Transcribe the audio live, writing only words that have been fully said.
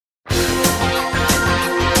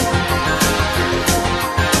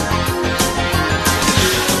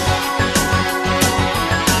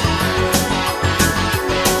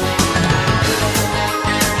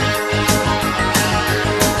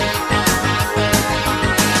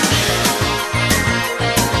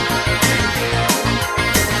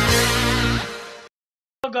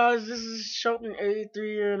guys, this is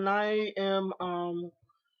Shelton83 and I am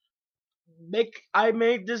I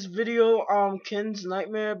made this video Ken's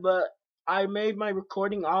Nightmare, but I made my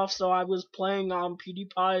recording off, so I was playing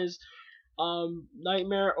PewDiePie's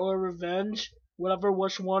Nightmare or Revenge, whatever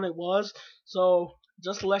which one it was. So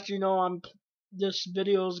just to let you know, this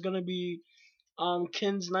video is gonna be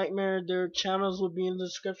Ken's Nightmare. Their channels will be in the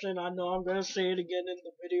description. I know I'm gonna say it again in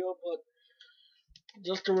the video, but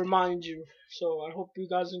just to remind you. So I hope you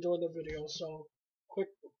guys enjoy the video. So quick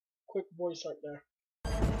voice right there.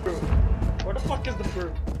 Where the fuck is the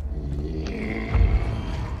fruit?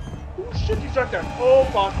 Oh shit, he's right there. Oh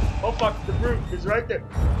fuck, the fruit is right there.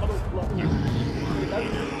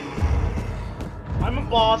 I'm a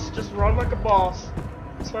boss, just run like a boss.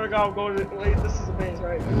 I swear to God, I'm going to wait, this is a maze,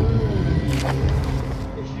 right?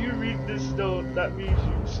 If you read this though, that means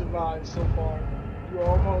you survived so far. You're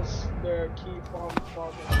almost there, keep on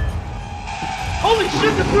progress. Holy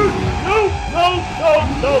shit, the fruit! No!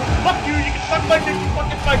 Fuck you, you can suck my dick, you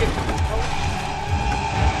fucking faggot!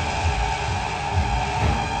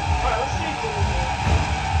 Alright, let's see if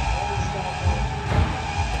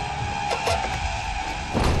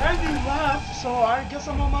and you left, so I guess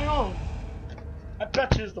I'm on my own. I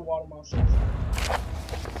bet you it's the water monsters.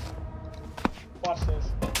 Watch this.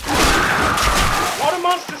 Water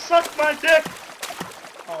monster sucked my dick!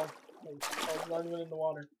 Oh, wait, I was not even in the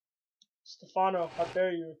water. Stefano, how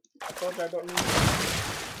dare you? I told you I don't need you.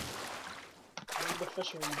 I need the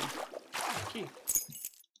fishery. Key.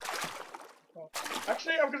 Oh.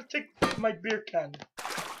 Actually, I'm gonna take my beer can.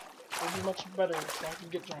 It'll be much better so I can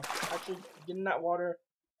get drunk. Actually, get in that water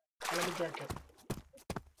and let me drink it.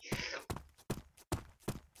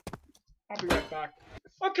 I'll be right back.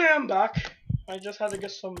 Okay, I'm back. I just had to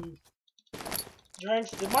get some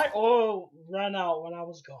drinks. My oil ran out when I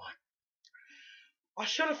was gone. I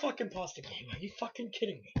should have fucking paused the game. Are you fucking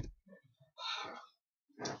kidding me?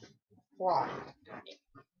 Why?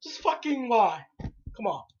 Just fucking why? Come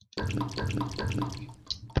on.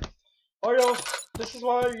 Oreo, this is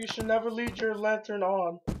why you should never leave your lantern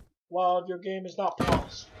on while your game is not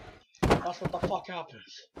paused. That's what the fuck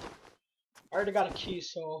happens. I already got a key,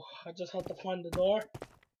 so I just have to find the door.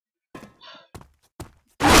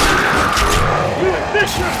 You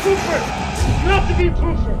fish, you're a pooper! You have to be a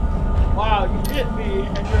pooper! Wow, you hit me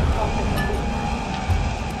and you're a fucking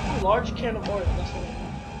pooper. A large can of oil, that's what I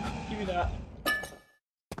need. Give me that.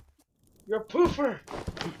 You're a pooper!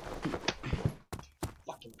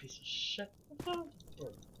 Fucking piece of shit.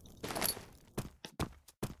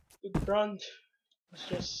 The grunt is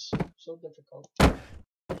just so difficult.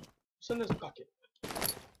 What's in this bucket?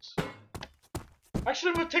 Actually,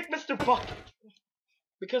 I'm gonna take Mr. Bucket.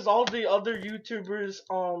 Because all the other YouTubers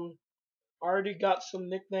already got some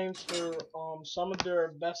nicknames for some of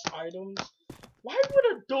their best items. Why would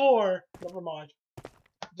a door? Never mind.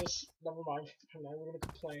 Never mind. We're gonna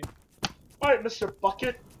complain. Alright, Mr.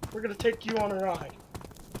 Bucket, we're gonna take you on a ride.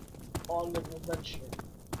 On the adventure.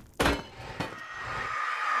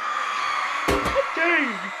 How dare you,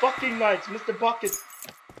 you fucking knights, Mr. Bucket.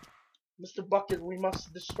 Mr. Bucket, we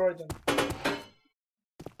must destroy them.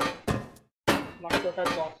 Knock their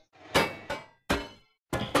heads off.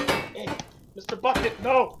 Hey, Mr. Bucket,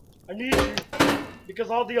 no! I need you! Because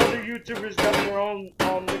all the other YouTubers got their own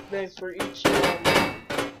nicknames for each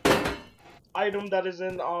item that is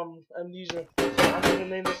in Amnesia. So I'm gonna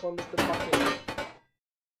name this one Mr. Bucket.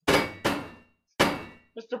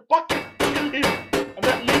 Mr. Bucket! Kill him! I'm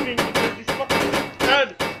not leaving because he's fucking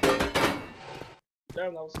dead!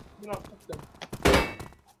 Damn, that was not fuck them.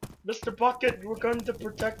 Mr. Bucket, you're going to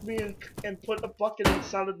protect me and put a bucket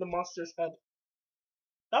inside of the monster's head.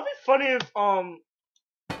 That'd be funny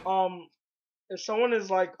if someone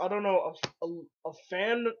is like, I don't know, a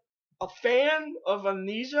fan of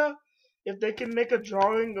Amnesia, if they can make a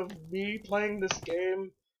drawing of me playing this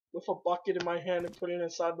game with a bucket in my hand and putting it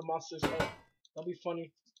inside the monster's head. That'd be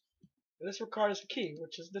funny. And this requires a key,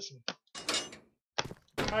 which is this one.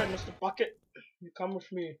 Alright, Mr. Bucket, you come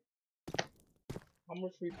with me. I'm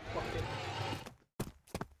with you, Bucket.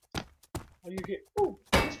 Are you here? Oh,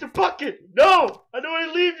 Mr. Bucket! No! I don't want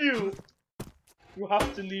to leave you! You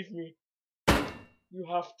have to leave me. You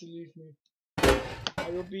have to leave me. I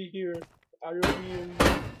will be here. I will be in...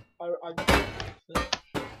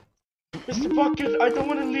 Mr. Bucket, I don't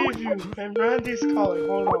want to leave you. And Randy's calling.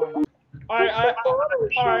 Hold on.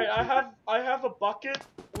 Alright, I have a bucket,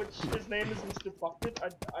 which his name is Mr. Bucket.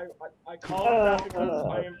 I call him that because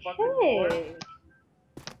I am fucking bored.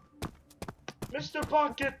 Mr.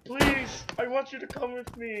 Bucket, please! I want you to come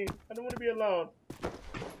with me. I don't want to be alone.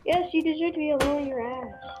 Yes, you deserve to be alone in your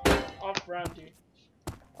ass. Off Randy.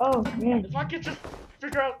 Oh, man. If I could just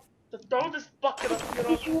figure out to throw this bucket up, you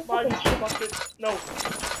Did you know, bye, open Mr. it? Bucket. No,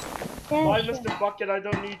 Yeah, bye, sure. Mr. Bucket. I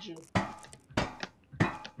don't need you.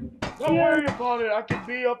 Don't Yeah. worry about it. I could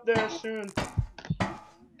be up there soon.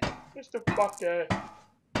 Mr. Bucket.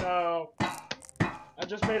 No. I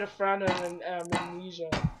just made a friend in Amnesia.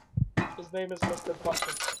 His name is Mr.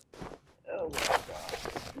 Bucket. Oh, my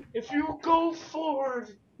God. If you go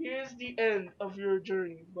forward, here's the end of your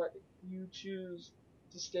journey. But if you choose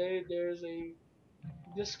to stay, there's a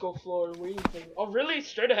disco floor waiting for you. Oh, really?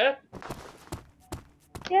 Straight ahead?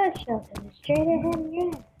 Yeah, Shelton. Straight ahead,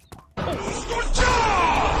 yeah.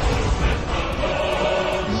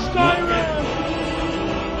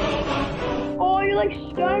 Skyrim! Oh, you're like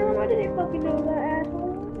Skyrim? I didn't fucking know that,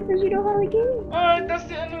 asshole. Because you know how the game. Alright, that's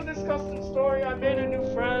the end of this custom story. I made a new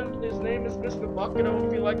friend. His name is Mr. Bucket. I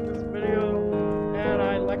hope you like this video.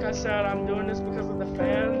 And like I said, I'm doing this because of the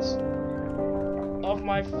fans of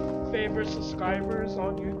my favorite subscribers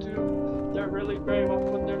on YouTube. They're really brave. I'll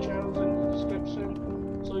put their channels in the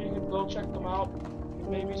description so you can go check them out.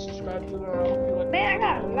 Maybe subscribe to them. I hope you like Man, I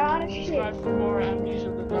got a lot of shit. subscribe for more Amnesia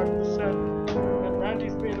the Dark Descent. And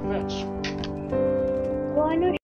Randy's being a bitch. Well, I know